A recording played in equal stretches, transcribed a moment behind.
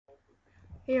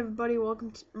Hey everybody, welcome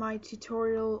to my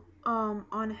tutorial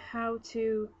on how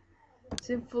to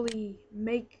simply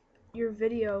make your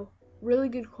video really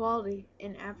good quality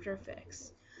in After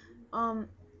Effects.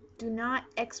 Do not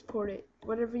export it.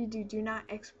 Whatever you do, do not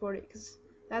export it, because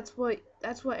that's what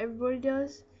everybody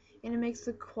does, and it makes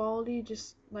the quality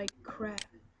just like crap.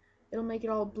 It'll make it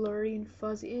all blurry and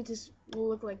fuzzy. It just will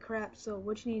look like crap. So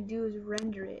what you need to do is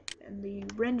render it in the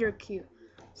render queue.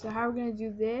 So how we're gonna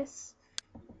do this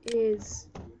is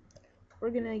we're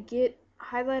gonna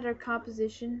highlight our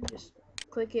composition, just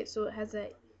click it so it has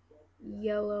that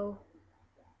yellow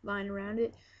line around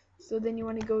it. So then you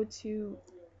want to go to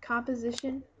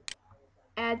composition,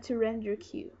 add to render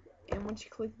queue, and once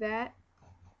you click that,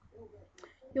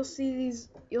 you'll see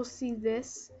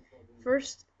this.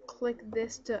 First click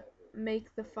this to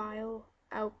make the file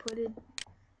outputted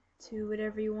to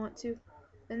whatever you want to,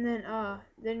 and then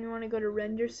you want to go to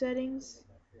render settings,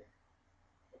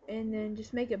 and then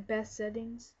just make it best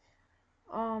settings.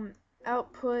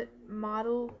 Output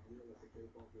model,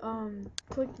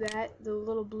 click that, the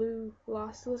little blue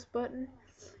lossless button,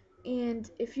 and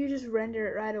if you just render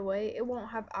it right away, it won't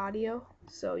have audio,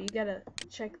 so you gotta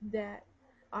check that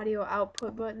audio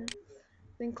output button.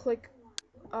 Then click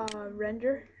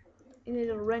render, and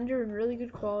it'll render in really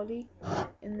good quality,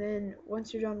 and then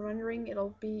once you're done rendering,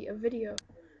 it'll be a video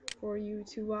for you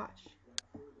to watch.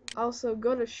 Also,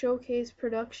 go to Showcase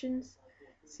Productions,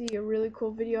 see a really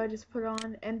cool video I just put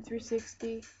on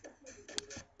M360.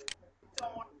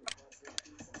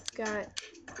 Got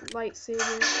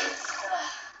lightsabers,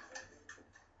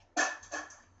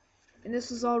 and this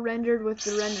was all rendered with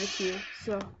the render queue,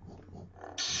 so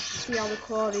see all the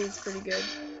quality is pretty good.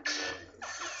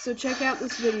 So check out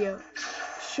this video,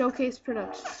 Showcase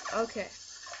Productions. Okay,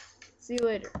 see you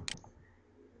later.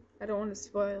 I don't want to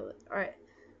spoil it. Alright,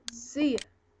 see ya.